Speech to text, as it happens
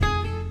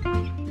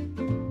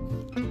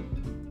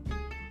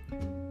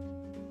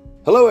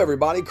Hello,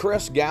 everybody.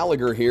 Chris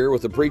Gallagher here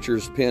with the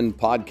Preacher's Pen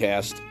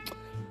podcast.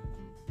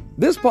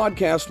 This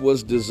podcast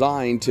was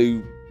designed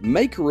to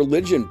make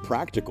religion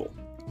practical.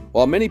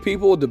 While many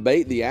people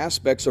debate the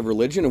aspects of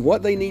religion and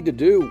what they need to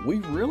do, we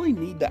really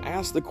need to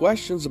ask the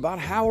questions about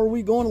how are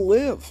we going to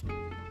live?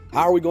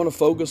 How are we going to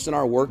focus in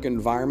our work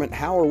environment?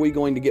 How are we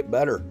going to get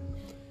better?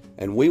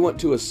 And we want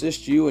to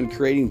assist you in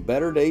creating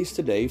better days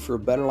today for a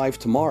better life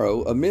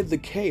tomorrow amid the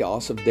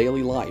chaos of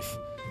daily life.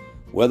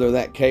 Whether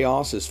that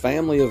chaos is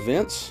family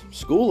events,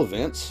 school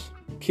events,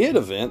 kid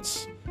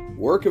events,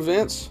 work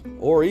events,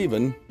 or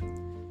even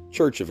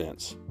church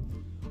events.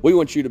 We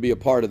want you to be a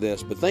part of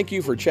this, but thank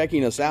you for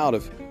checking us out.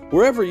 If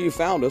wherever you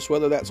found us,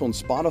 whether that's on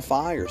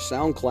Spotify or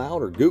SoundCloud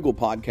or Google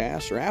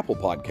Podcasts or Apple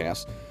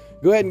Podcasts,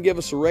 go ahead and give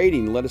us a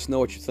rating and let us know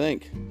what you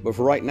think. But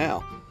for right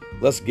now,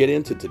 let's get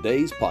into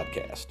today's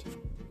podcast.